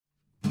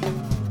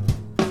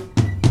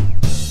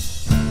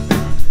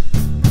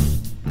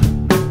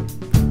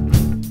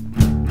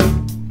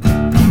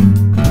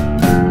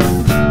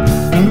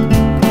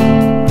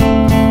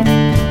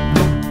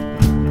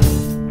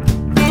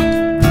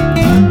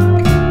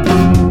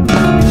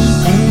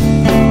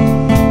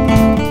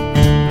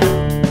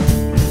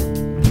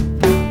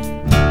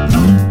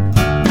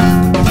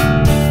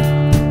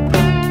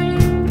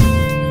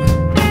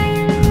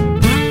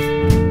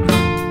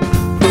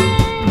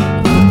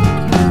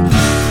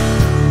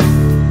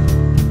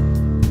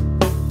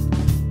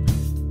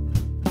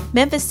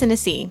Memphis,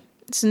 Tennessee.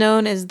 It's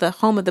known as the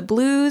home of the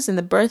blues and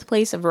the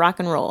birthplace of rock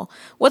and roll.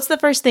 What's the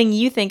first thing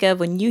you think of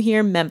when you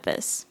hear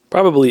Memphis?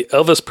 Probably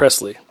Elvis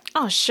Presley.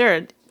 Oh,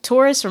 sure.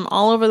 Tourists from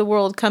all over the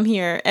world come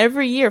here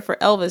every year for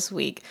Elvis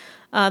Week.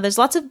 There's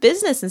lots of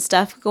business and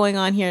stuff going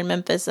on here in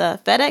Memphis.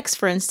 FedEx,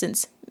 for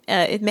instance,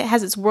 it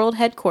has its world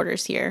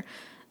headquarters here.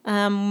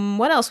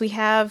 What else? We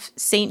have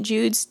St.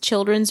 Jude's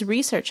Children's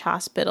Research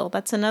Hospital.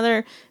 That's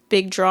another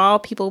big draw.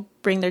 People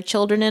bring their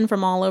children in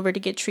from all over to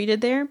get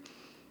treated there.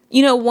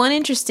 You know, one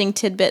interesting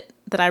tidbit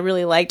that I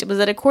really liked was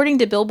that according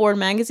to Billboard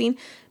magazine,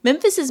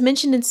 Memphis is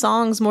mentioned in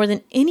songs more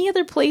than any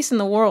other place in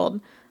the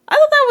world. I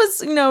thought that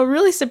was,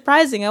 really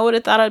surprising. I would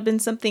have thought it would have been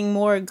something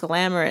more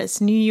glamorous,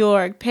 New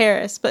York,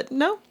 Paris, but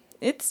no,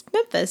 it's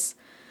Memphis.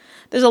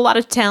 There's a lot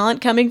of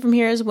talent coming from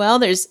here as well.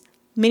 There's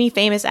many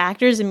famous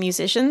actors and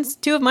musicians.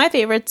 Two of my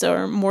favorites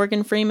are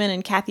Morgan Freeman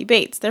and Kathy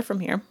Bates. They're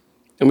from here.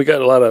 And we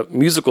got a lot of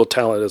musical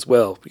talent as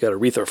well. We got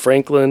Aretha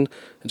Franklin,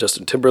 and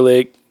Justin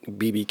Timberlake,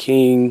 B.B.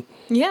 King.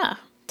 Yeah,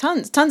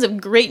 tons of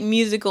great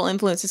musical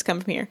influences come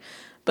from here.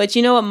 But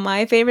you know what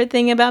my favorite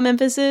thing about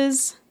Memphis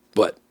is?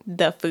 What?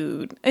 The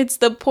food. It's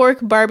the pork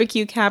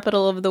barbecue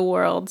capital of the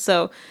world.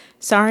 So,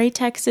 sorry,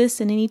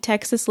 Texas, and any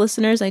Texas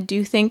listeners, I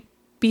do think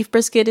beef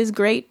brisket is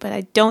great, but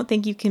I don't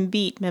think you can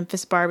beat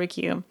Memphis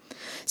barbecue.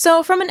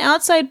 So, from an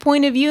outside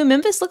point of view,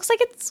 Memphis looks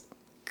like it's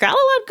got a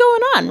lot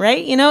going on,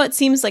 right? It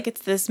seems like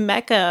it's this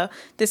mecca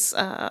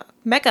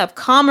of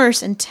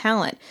commerce and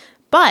talent.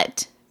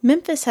 But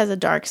Memphis has a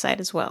dark side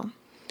as well.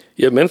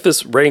 Yeah,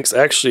 Memphis ranks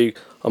actually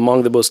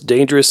among the most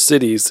dangerous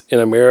cities in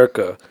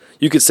America.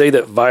 You could say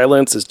that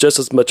violence is just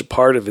as much a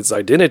part of its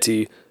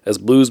identity as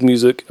blues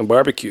music and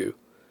barbecue.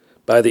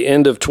 By the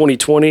end of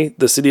 2020,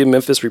 the city of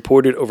Memphis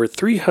reported over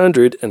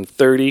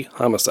 330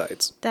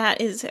 homicides.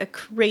 That is a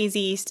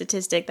crazy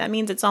statistic. That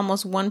means it's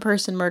almost one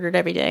person murdered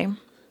every day.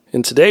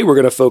 And today we're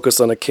going to focus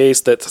on a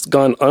case that's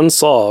gone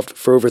unsolved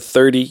for over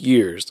 30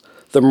 years.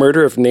 The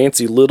murder of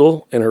Nancy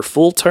Little and her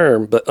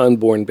full-term but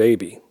unborn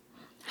baby.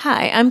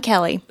 Hi, I'm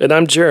Kelly. And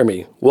I'm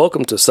Jeremy.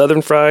 Welcome to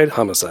Southern Fried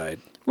Homicide.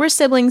 We're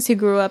siblings who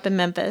grew up in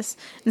Memphis,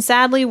 and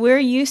sadly, we're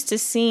used to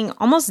seeing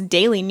almost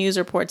daily news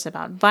reports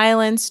about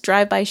violence,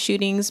 drive-by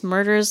shootings,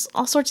 murders,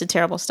 all sorts of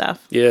terrible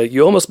stuff. Yeah,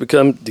 you almost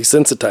become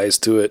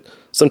desensitized to it.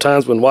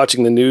 Sometimes when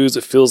watching the news,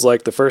 it feels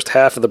like the first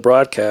half of the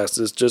broadcast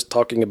is just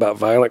talking about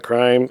violent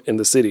crime in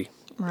the city.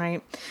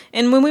 Right.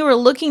 And when we were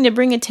looking to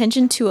bring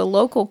attention to a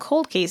local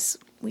cold case,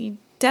 we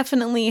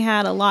definitely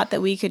had a lot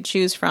that we could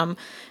choose from.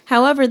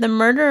 However, the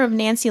murder of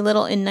Nancy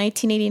Little in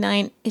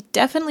 1989, it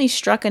definitely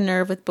struck a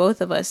nerve with both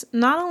of us,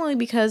 not only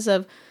because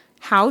of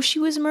how she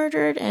was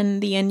murdered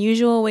and the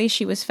unusual way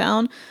she was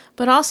found,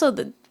 but also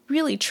the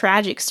really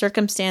tragic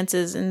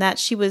circumstances and that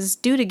she was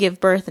due to give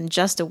birth in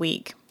just a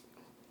week.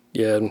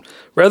 Yeah, and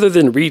rather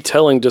than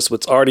retelling just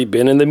what's already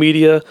been in the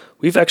media,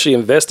 we've actually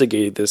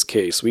investigated this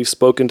case. We've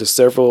spoken to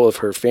several of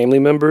her family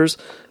members,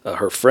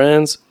 her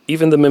friends,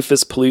 even the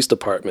Memphis Police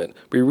Department.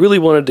 We really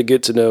wanted to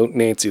get to know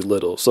Nancy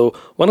Little. So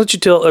why don't you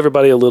tell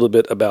everybody a little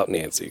bit about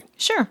Nancy?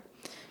 Sure.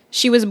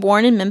 She was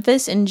born in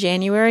Memphis in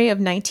January of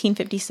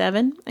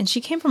 1957, and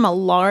she came from a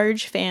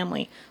large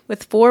family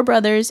with 4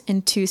 brothers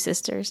and 2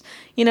 sisters.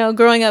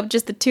 Growing up,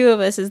 just the 2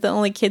 of us as the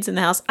only kids in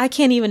the house, I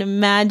can't even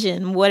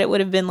imagine what it would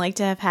have been like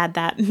to have had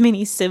that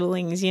many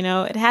siblings,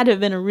 It had to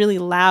have been a really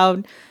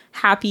loud,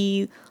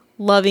 happy,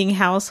 loving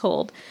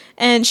household.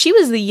 And she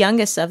was the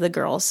youngest of the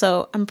girls,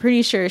 so I'm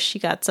pretty sure she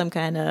got some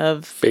kind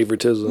of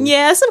favoritism.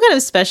 Yeah, some kind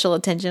of special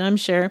attention, I'm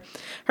sure.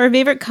 Her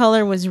favorite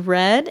color was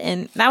red,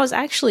 and that was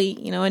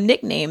actually, a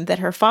nickname that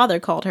her father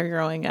called her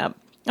growing up.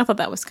 I thought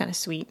that was kind of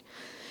sweet.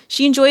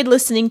 She enjoyed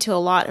listening to a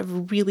lot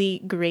of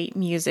really great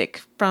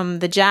music, from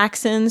the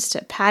Jacksons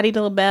to Patti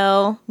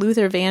LaBelle,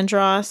 Luther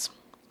Vandross.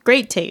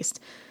 Great taste.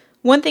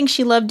 One thing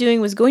she loved doing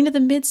was going to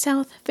the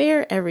Mid-South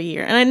Fair every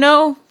year. And I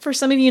know for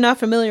some of you not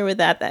familiar with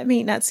that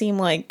may not seem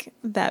like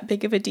that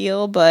big of a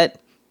deal,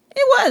 but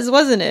it was,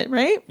 wasn't it,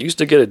 right? You used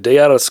to get a day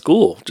out of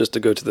school just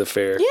to go to the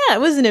fair. Yeah, it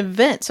was an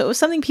event, so it was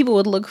something people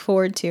would look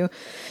forward to.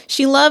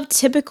 She loved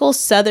typical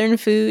Southern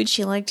food.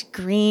 She liked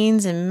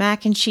greens and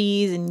mac and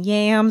cheese and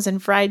yams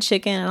and fried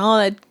chicken and all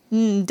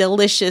that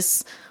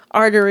delicious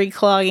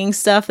artery-clogging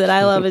stuff that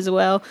I love as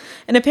well.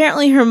 And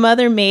apparently her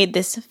mother made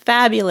this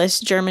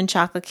fabulous German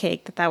chocolate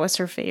cake that was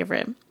her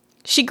favorite.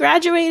 She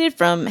graduated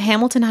from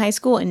Hamilton High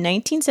School in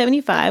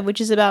 1975,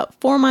 which is about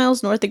 4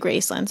 miles north of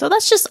Graceland. So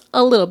that's just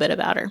a little bit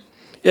about her.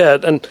 Yeah,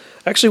 and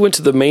I actually went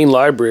to the main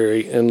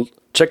library and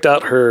checked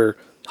out her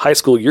high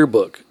school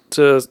yearbook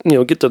to,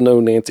 get to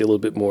know Nancy a little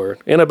bit more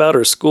and about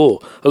her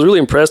school. I was really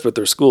impressed with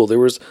her school. There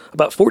was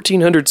about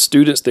 1,400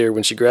 students there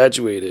when she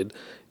graduated,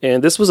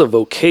 and this was a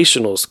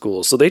vocational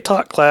school. So they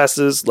taught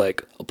classes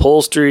like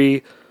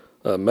upholstery,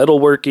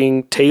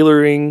 metalworking,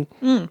 tailoring,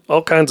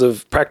 all kinds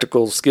of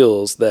practical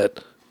skills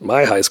that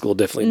my high school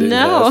definitely didn't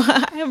have.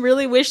 No, I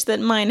really wish that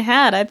mine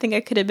had. I think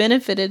I could have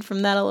benefited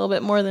from that a little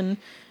bit more than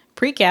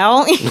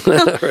pre-cal.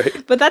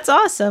 Right. But that's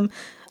awesome.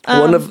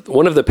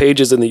 One of the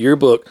pages in the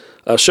yearbook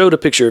showed a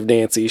picture of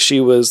Nancy. She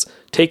was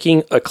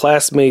taking a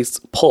classmate's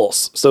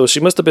pulse, so she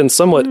must have been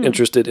somewhat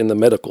interested in the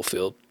medical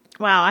field.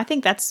 Wow, I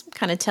think that's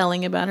kind of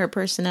telling about her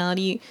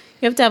personality.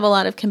 You have to have a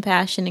lot of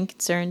compassion and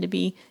concern to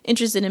be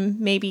interested in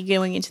maybe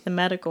going into the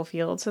medical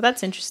field. So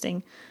that's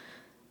interesting.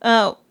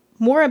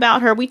 More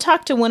about her. We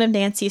talked to one of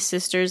Nancy's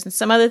sisters and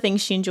some other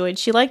things she enjoyed.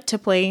 She liked to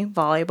play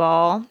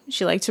volleyball.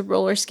 She liked to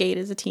roller skate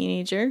as a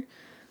teenager.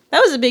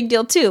 That was a big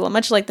deal, too,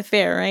 much like the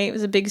fair, right? It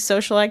was a big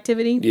social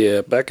activity.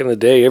 Yeah, back in the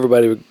day,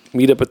 everybody would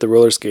meet up at the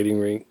roller skating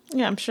rink.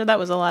 Yeah, I'm sure that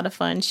was a lot of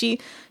fun. She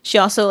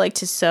also liked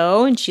to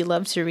sew, and she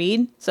loved to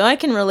read. So I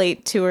can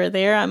relate to her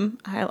there.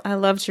 I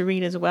love to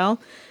read as well.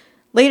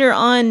 Later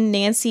on,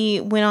 Nancy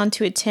went on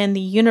to attend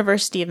the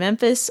University of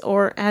Memphis,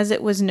 or as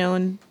it was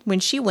known when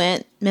she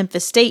went,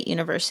 Memphis State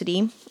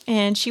University.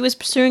 And she was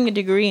pursuing a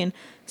degree in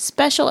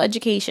special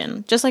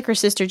education, just like her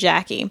sister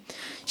Jackie.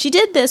 She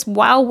did this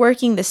while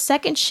working the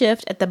second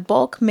shift at the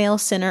Bulk Mail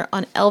Center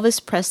on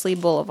Elvis Presley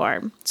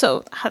Boulevard.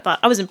 So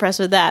I was impressed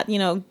with that. You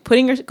know,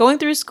 going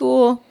through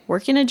school,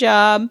 working a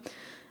job.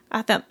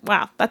 I thought,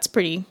 wow, that's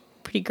pretty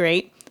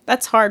great.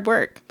 That's hard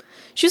work.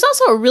 She was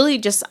also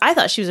I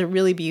thought she was a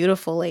really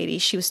beautiful lady.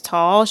 She was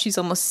tall. She's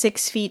almost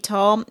 6 feet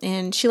tall,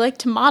 and she liked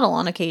to model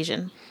on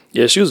occasion.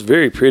 Yeah, she was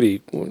very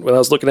pretty. When I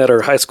was looking at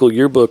her high school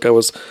yearbook, I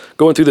was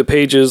going through the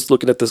pages,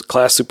 looking at the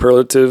class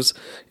superlatives,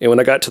 and when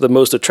I got to the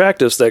most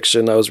attractive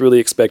section, I was really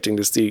expecting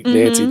to see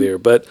Nancy there.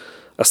 But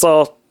I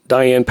saw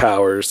Diane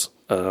Powers,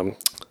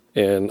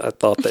 and I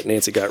thought that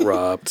Nancy got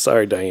robbed.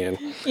 Sorry, Diane.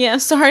 Yeah,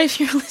 sorry if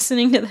you're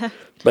listening to that.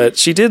 But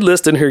she did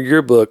list in her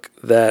yearbook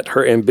that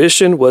her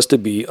ambition was to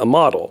be a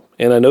model.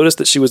 And I noticed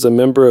that she was a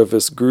member of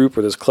this group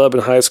or this club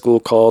in high school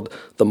called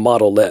the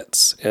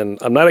Modelettes. And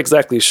I'm not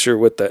exactly sure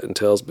what that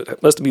entails, but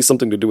it must be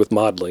something to do with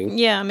modeling.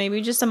 Yeah,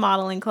 maybe just a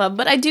modeling club.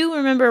 But I do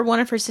remember one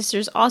of her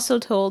sisters also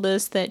told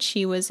us that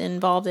she was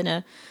involved in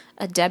a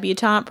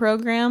debutante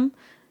program.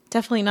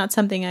 Definitely not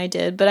something I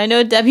did. But I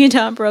know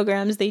debutante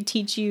programs, they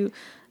teach you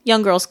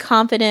young girls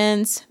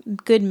confidence,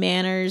 good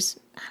manners.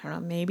 I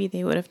don't know, maybe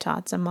they would have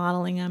taught some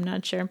modeling, I'm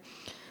not sure.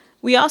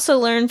 We also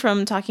learned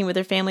from talking with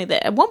her family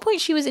that at one point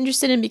she was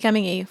interested in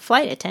becoming a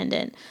flight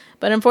attendant,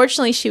 but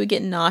unfortunately she would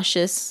get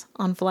nauseous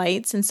on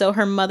flights, and so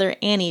her mother,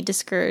 Annie,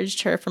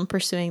 discouraged her from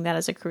pursuing that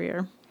as a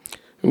career.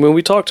 And when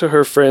we talked to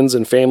her friends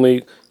and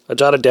family, I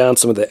jotted down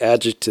some of the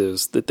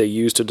adjectives that they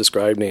used to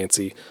describe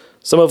Nancy.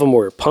 Some of them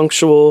were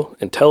punctual,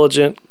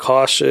 intelligent,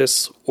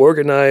 cautious,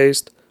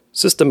 organized,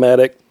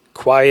 systematic,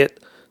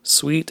 quiet,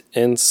 sweet,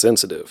 and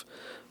sensitive.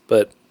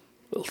 But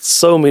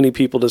so many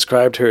people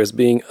described her as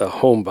being a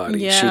homebody.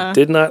 Yeah. She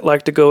did not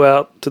like to go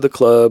out to the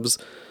clubs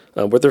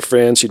with her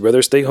friends. She'd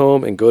rather stay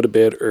home and go to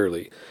bed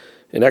early.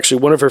 And actually,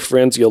 one of her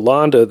friends,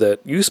 Yolanda, that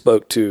you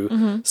spoke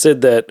to,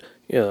 said that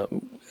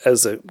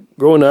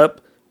growing up,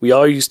 we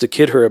all used to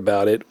kid her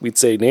about it. We'd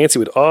say Nancy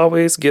would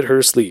always get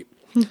her sleep.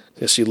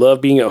 She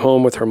loved being at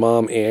home with her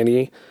mom,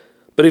 Annie.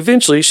 But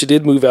eventually, she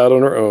did move out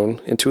on her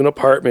own into an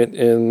apartment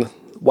in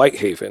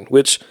Whitehaven,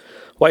 which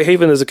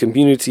Whitehaven is a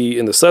community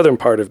in the southern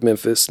part of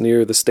Memphis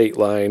near the state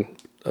line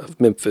of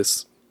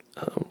Memphis.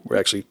 We're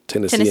actually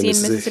Tennessee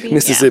and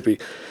Mississippi.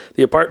 Yeah.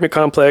 The apartment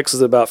complex is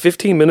about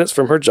 15 minutes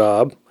from her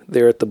job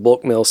there at the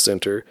Bulk Mail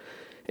Center.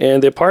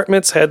 And the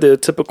apartments had the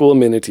typical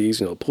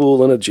amenities,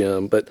 pool and a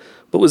gym. But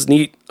what was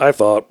neat, I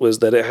thought, was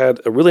that it had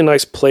a really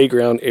nice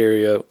playground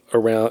area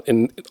around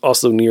and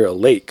also near a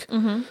lake.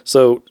 Mm-hmm.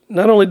 So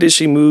not only did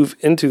she move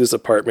into this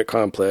apartment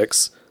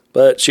complex,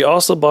 but she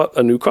also bought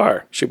a new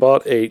car. She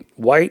bought a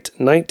white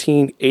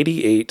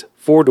 1988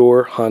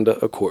 four-door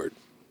Honda Accord.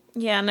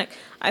 Yeah, and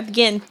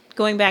again,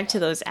 going back to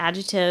those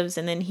adjectives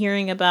and then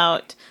hearing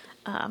about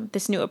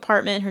this new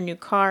apartment, her new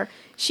car,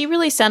 she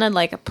really sounded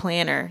like a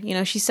planner.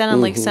 She sounded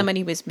like somebody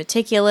who was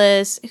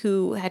meticulous,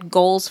 who had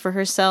goals for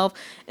herself.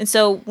 And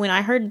so when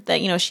I heard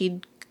that,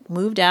 she'd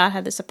moved out,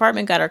 had this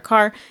apartment, got her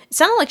car, it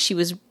sounded like she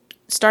was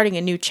starting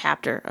a new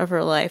chapter of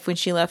her life when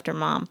she left her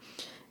mom.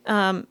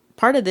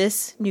 Part of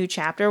this new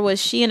chapter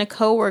was she and a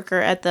coworker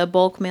at the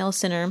Bulk Mail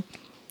Center.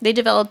 They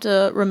developed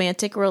a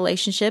romantic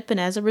relationship, and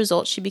as a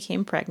result, she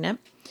became pregnant.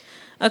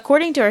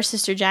 According to our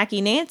sister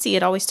Jackie, Nancy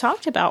had always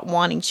talked about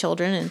wanting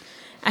children, and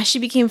as she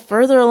became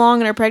further along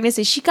in her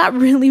pregnancy, she got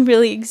really,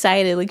 really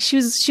excited. Like she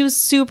was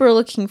super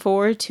looking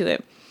forward to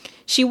it.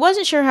 She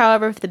wasn't sure,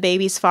 however, if the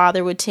baby's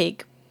father would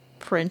take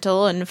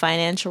parental and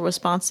financial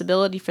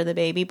responsibility for the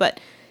baby, but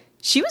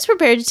she was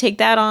prepared to take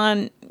that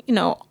on,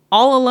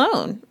 all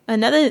alone.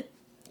 Another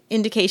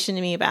indication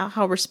to me about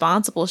how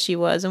responsible she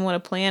was and what a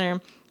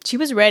planner. She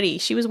was ready.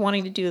 She was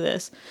wanting to do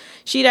this.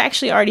 She'd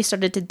actually already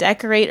started to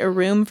decorate a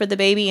room for the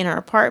baby in her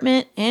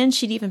apartment, and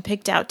she'd even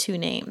picked out 2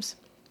 names.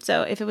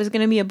 So if it was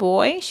going to be a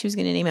boy, she was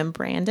going to name him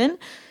Brandon,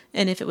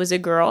 and if it was a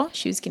girl,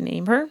 she was going to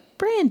name her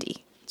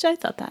Brandy. So I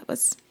thought that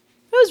was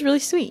really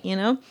sweet,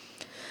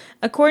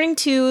 According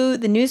to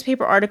the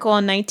newspaper article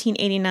in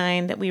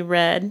 1989 that we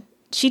read,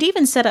 she'd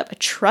even set up a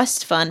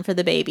trust fund for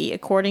the baby,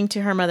 according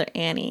to her mother,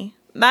 Annie.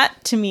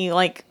 That, to me,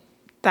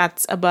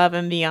 that's above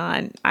and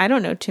beyond. I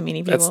don't know too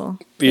many people.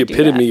 That's the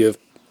epitome of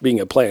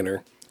being a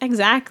planner.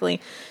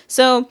 Exactly.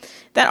 So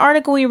that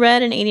article we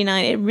read in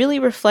 89, it really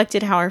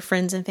reflected how our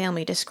friends and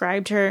family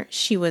described her.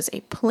 She was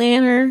a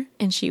planner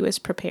and she was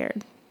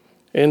prepared.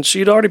 And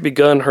she'd already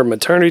begun her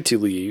maternity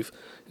leave,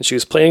 and she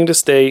was planning to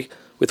stay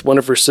with one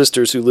of her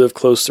sisters who lived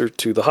closer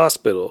to the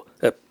hospital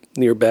at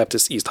near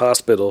Baptist East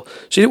Hospital.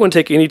 She didn't want to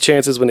take any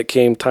chances when it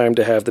came time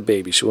to have the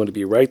baby. She wanted to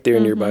be right there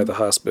nearby the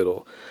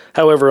hospital.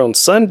 However, on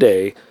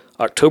Sunday,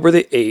 October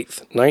the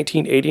 8th,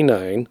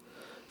 1989,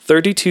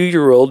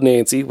 32-year-old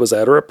Nancy was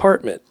at her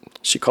apartment.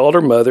 She called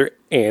her mother,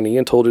 Annie,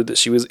 and told her that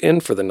she was in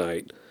for the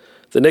night.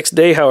 The next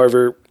day,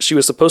 however, she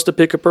was supposed to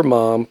pick up her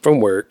mom from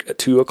work at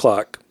 2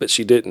 o'clock, but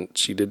she didn't.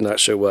 She did not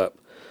show up.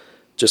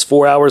 Just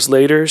 4 hours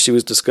later, she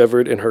was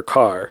discovered in her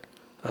car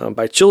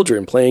by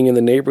children playing in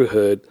the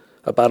neighborhood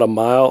about a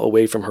mile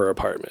away from her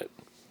apartment.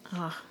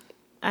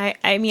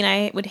 I mean,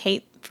 I would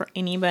hate for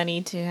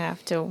anybody to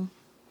have to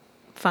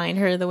find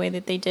her the way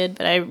that they did,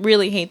 but I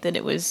really hate that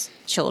it was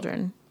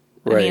children.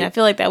 Right. I mean, I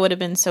feel like that would have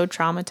been so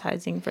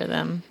traumatizing for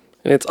them.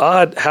 And it's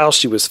odd how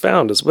she was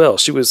found as well.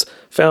 She was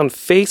found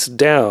face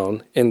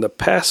down in the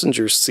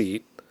passenger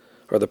seat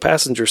or the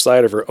passenger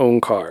side of her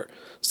own car.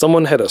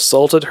 Someone had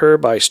assaulted her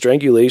by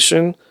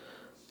strangulation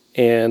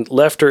and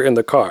left her in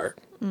the car.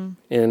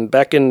 And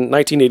back in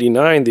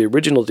 1989, the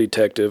original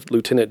detective,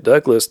 Lieutenant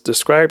Douglas,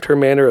 described her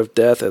manner of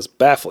death as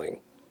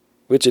baffling,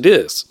 which it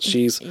is.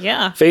 She's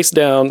face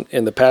down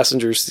in the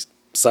passenger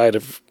side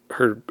of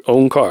her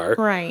own car.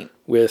 Right.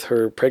 With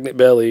her pregnant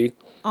belly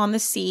on the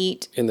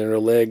seat. And then her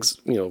legs,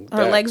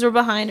 her legs were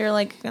behind her,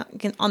 like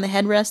on the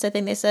headrest, I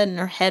think they said, and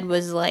her head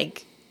was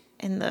like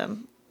in the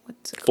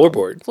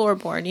floorboard.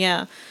 Floorboard,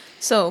 yeah.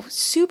 So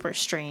super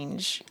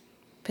strange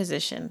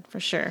position for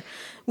sure.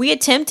 We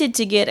attempted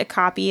to get a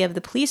copy of the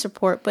police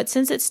report, but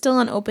since it's still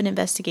an open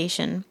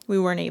investigation, we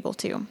weren't able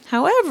to.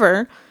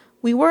 However,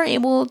 we were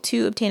able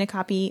to obtain a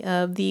copy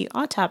of the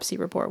autopsy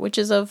report, which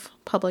is of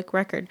public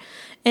record.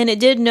 And it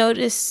did note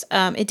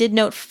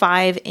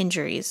 5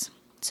 injuries.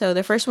 So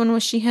the first one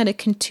was she had a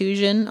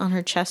contusion on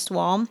her chest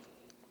wall.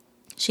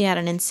 She had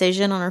an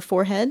incision on her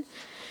forehead.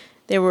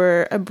 There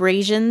were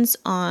abrasions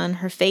on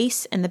her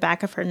face and the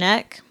back of her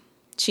neck.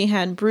 She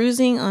had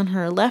bruising on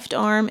her left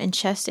arm and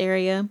chest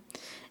area.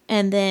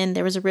 And then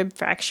there was a rib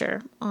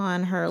fracture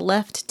on her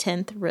left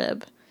 10th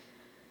rib.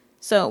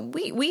 So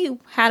we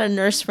had a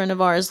nurse friend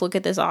of ours look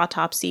at this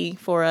autopsy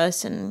for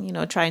us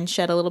and, try and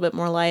shed a little bit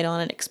more light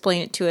on it,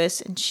 explain it to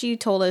us. And she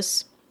told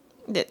us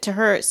that to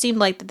her, it seemed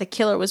like that the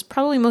killer was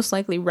probably most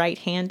likely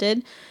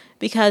right-handed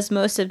because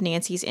most of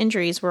Nancy's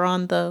injuries were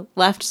on the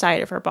left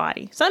side of her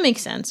body. So that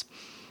makes sense.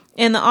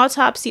 And the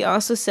autopsy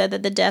also said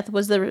that the death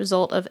was the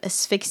result of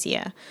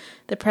asphyxia.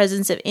 The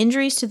presence of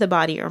injuries to the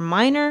body are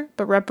minor,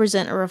 but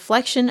represent a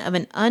reflection of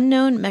an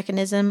unknown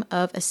mechanism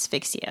of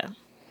asphyxia.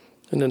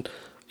 And then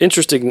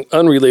interesting,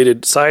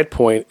 unrelated side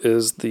point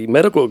is the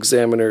medical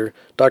examiner,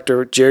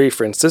 Dr. Jerry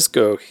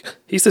Francisco.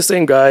 He's the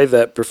same guy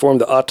that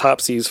performed the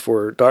autopsies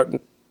for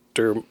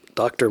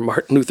Dr.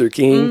 Martin Luther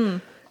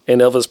King and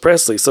Elvis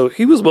Presley. So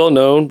he was well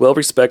known, well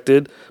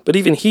respected, but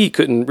even he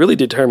couldn't really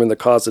determine the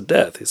cause of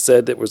death. He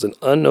said it was an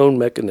unknown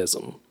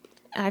mechanism.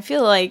 I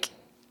feel like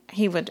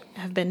he would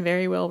have been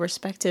very well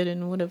respected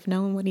and would have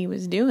known what he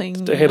was doing.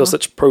 To handle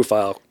such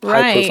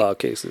high-profile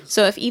cases.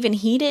 So if even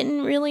he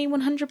didn't really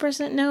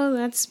 100% know,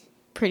 that's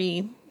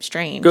pretty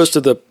strange. Goes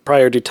to the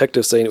prior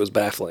detective saying it was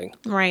baffling.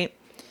 Right.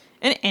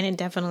 And it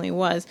definitely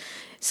was.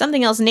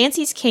 Something else,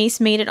 Nancy's case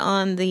made it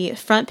on the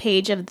front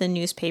page of the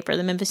newspaper,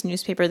 the Memphis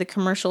newspaper, the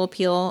Commercial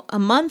Appeal, a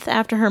month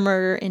after her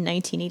murder in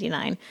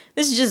 1989.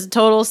 This is just a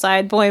total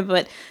side point,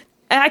 but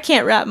I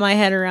can't wrap my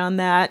head around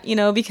that,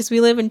 because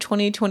we live in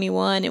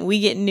 2021 and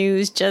we get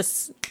news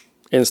just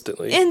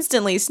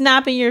instantly,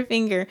 snapping your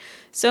finger.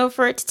 So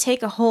for it to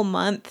take a whole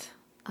month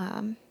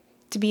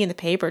to be in the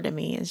paper to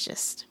me is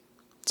just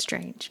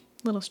strange.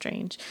 A little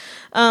strange.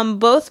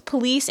 Both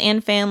police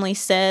and family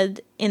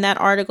said in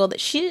that article that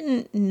she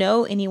didn't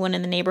know anyone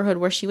in the neighborhood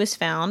where she was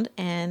found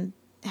and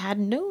had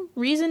no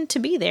reason to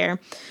be there.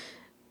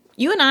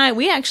 You and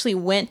we actually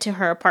went to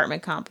her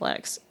apartment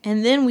complex,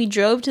 and then we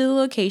drove to the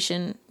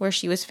location where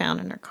she was found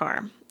in her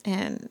car.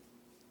 And,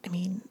 I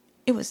mean,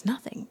 it was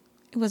nothing.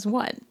 It was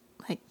what?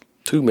 Like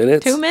 2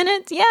 minutes? 2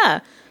 minutes?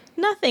 Yeah.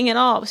 Nothing at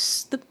all. It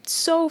was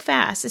so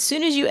fast. As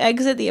soon as you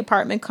exit the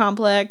apartment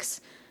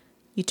complex,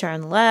 you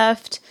turn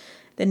left.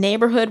 The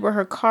neighborhood where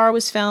her car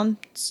was found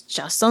is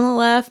just on the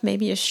left,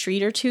 maybe a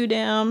street or two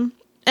down.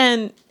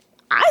 And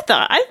I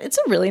thought it's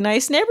a really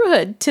nice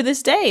neighborhood to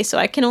this day, so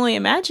I can only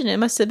imagine it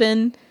must have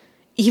been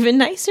even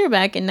nicer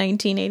back in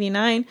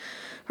 1989.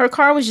 Her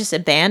car was just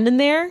abandoned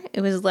there.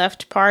 It was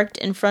left parked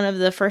in front of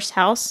the first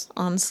house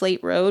on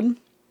Slate Road.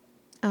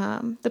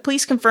 The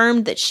police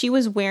confirmed that she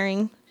was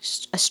wearing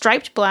a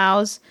striped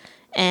blouse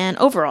and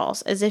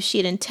overalls, as if she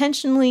had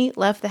intentionally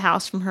left the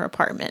house from her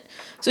apartment.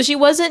 So she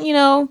wasn't,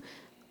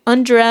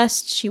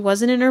 undressed. She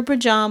wasn't in her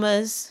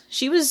pajamas.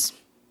 She was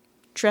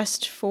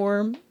dressed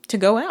to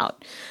go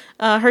out.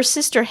 Her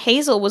sister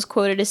Hazel was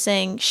quoted as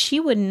saying she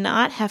would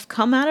not have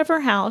come out of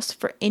her house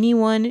for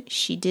anyone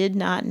she did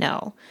not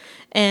know.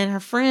 And her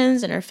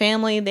friends and her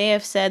family, they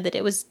have said that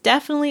it was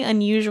definitely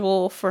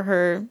unusual for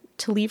her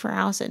to leave her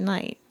house at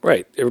night.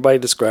 Right. Everybody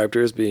described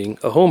her as being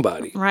a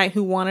homebody. Right,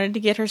 who wanted to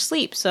get her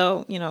sleep.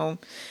 So,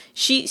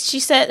 she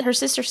said, her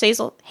sister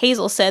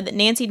Hazel said that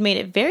Nancy had made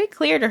it very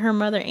clear to her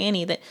mother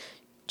Annie that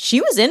she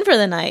was in for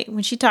the night.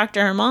 When she talked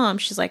to her mom,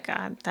 she's like,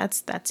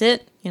 that's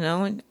it,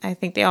 and I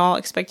think they all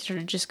expected her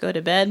to just go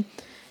to bed.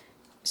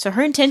 So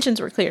her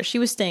intentions were clear. She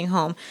was staying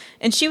home.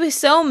 And she was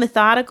so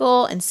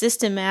methodical and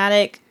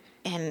systematic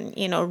and,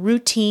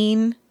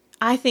 routine.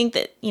 I think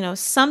that,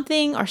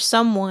 something or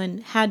someone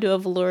had to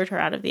have lured her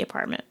out of the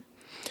apartment.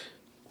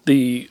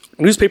 The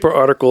newspaper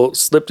article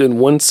slipped in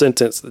one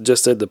sentence that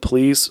just said the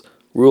police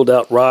ruled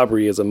out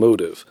robbery as a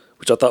motive,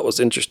 which I thought was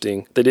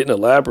interesting. They didn't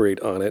elaborate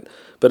on it.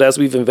 But as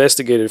we've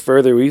investigated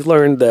further, we've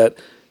learned that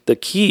the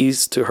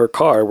keys to her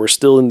car were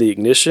still in the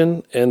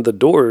ignition and the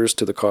doors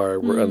to the car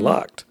were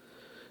unlocked.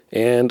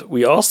 And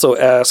we also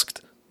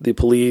asked the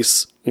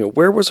police,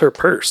 where was her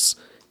purse?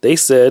 They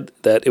said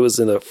that it was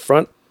in the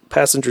front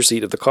passenger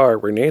seat of the car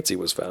where Nancy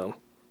was found.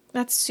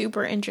 That's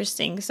super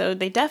interesting. So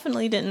they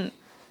definitely didn't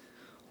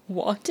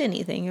want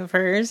anything of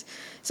hers.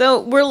 So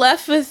we're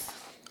left with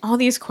all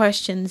these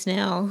questions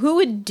now. Who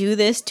would do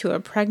this to a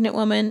pregnant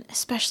woman,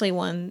 especially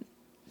one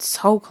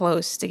so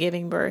close to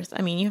giving birth?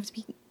 I mean, you have to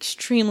be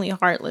extremely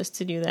heartless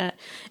to do that.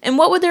 And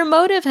what would their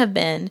motive have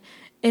been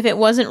if it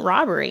wasn't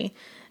robbery?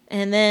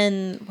 And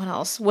then what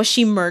else? Was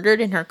she murdered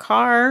in her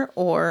car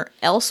or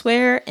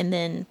elsewhere and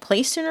then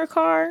placed in her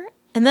car?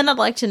 And then I'd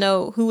like to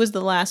know who was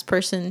the last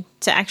person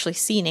to actually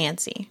see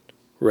Nancy.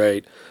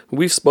 Right.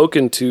 We've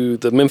spoken to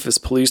the Memphis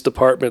Police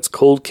Department's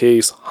cold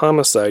case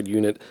homicide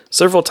unit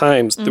several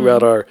times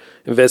throughout our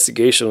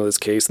investigation of this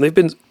case, and they've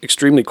been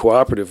extremely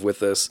cooperative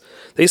with us.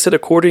 They said,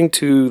 according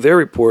to their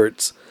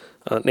reports,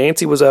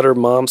 Nancy was at her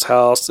mom's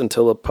house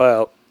until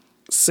about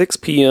 6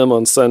 p.m.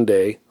 on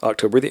Sunday,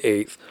 October the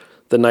 8th,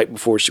 the night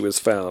before she was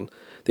found.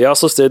 They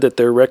also said that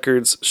their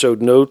records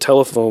showed no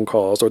telephone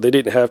calls, or they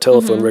didn't have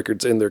telephone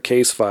records in their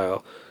case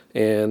file,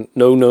 and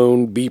no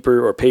known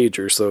beeper or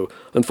pager. So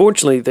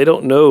unfortunately, they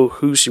don't know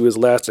who she was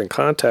last in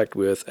contact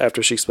with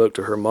after she spoke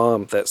to her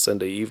mom that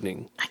Sunday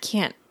evening. I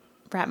can't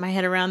wrap my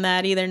head around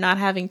that either, not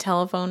having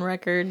telephone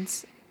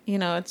records.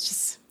 It's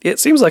just It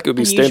seems like it would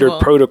be unusual.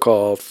 standard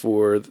protocol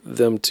for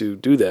them to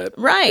do that.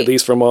 Right. At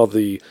least from all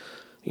the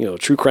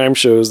true crime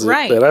shows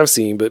that I've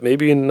seen. But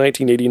maybe in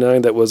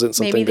 1989, that wasn't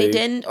something maybe they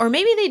didn't. Or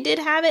maybe they did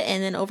have it,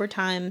 and then over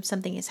time,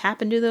 something has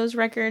happened to those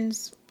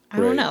records. I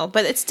don't know.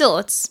 But it's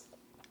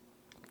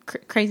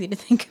crazy to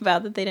think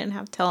about that they didn't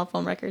have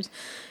telephone records.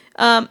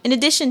 In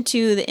addition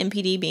to the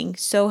MPD being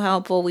so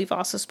helpful, we've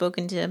also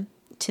spoken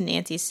to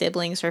Nancy's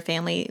siblings, her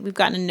family. We've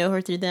gotten to know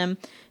her through them.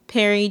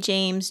 Perry,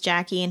 James,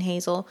 Jackie, and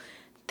Hazel.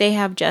 They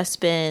have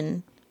just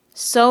been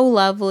so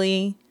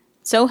lovely,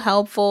 so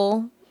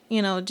helpful,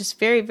 just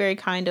very, very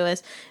kind to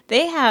us.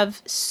 They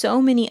have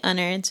so many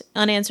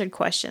unanswered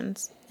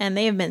questions, and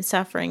they have been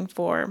suffering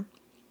for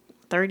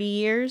 30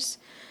 years.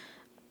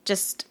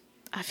 Just,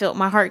 I feel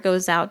my heart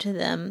goes out to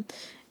them.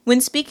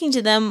 When speaking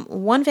to them,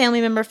 one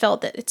family member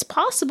felt that it's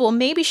possible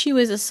maybe she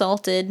was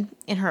assaulted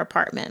in her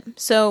apartment.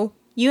 So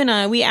you and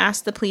I, we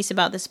asked the police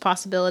about this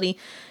possibility,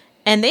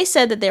 and they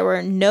said that there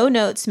were no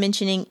notes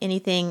mentioning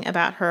anything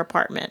about her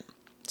apartment.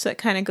 So it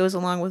kind of goes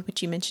along with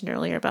what you mentioned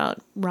earlier about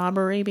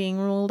robbery being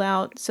ruled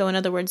out. So in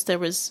other words, there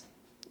was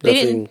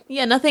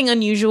nothing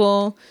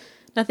unusual,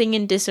 nothing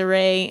in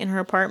disarray in her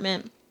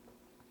apartment.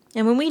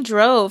 And when we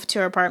drove to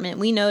her apartment,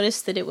 we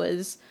noticed that it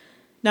was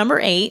number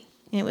 8.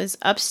 It was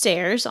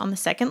upstairs on the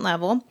second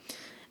level.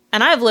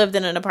 And I've lived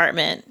in an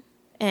apartment,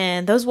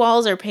 and those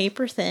walls are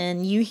paper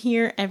thin. You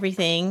hear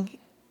everything.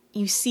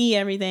 You see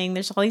everything.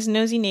 There's all these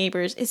nosy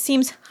neighbors. It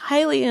seems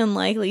highly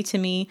unlikely to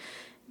me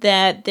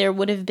that there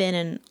would have been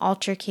an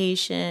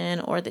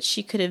altercation or that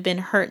she could have been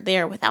hurt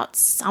there without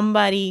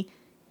somebody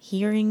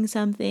hearing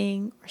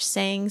something or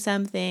saying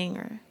something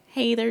or,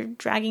 hey, they're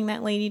dragging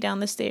that lady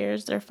down the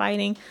stairs. They're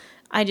fighting.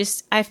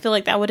 I feel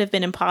like that would have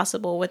been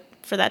impossible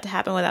for that to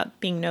happen without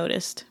being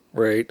noticed.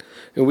 Right.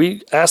 And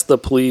we asked the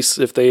police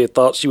if they had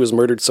thought she was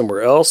murdered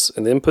somewhere else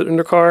and then put in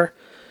her car.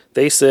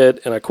 They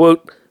said, and I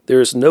quote, "There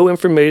is no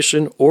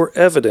information or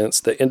evidence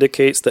that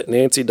indicates that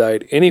Nancy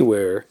died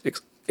anywhere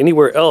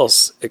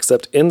else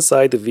except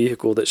inside the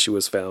vehicle that she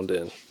was found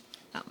in."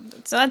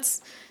 So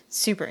that's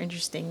super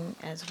interesting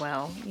as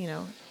well,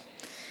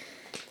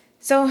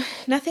 So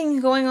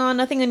nothing going on,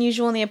 nothing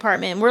unusual in the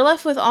apartment. We're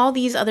left with all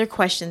these other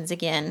questions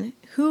again.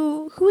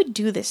 Who would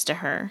do this to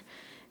her?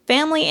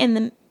 Family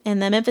and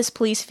the Memphis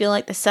police feel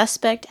like the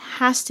suspect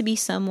has to be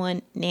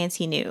someone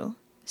Nancy knew,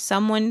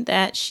 someone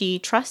that she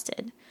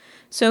trusted.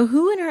 So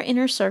who in her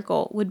inner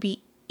circle would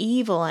be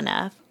evil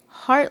enough,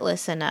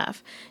 heartless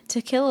enough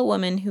to kill a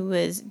woman who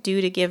was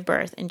due to give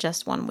birth in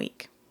just 1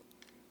 week?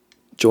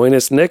 Join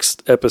us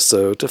next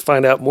episode to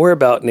find out more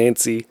about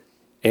Nancy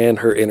and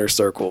her inner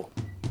circle.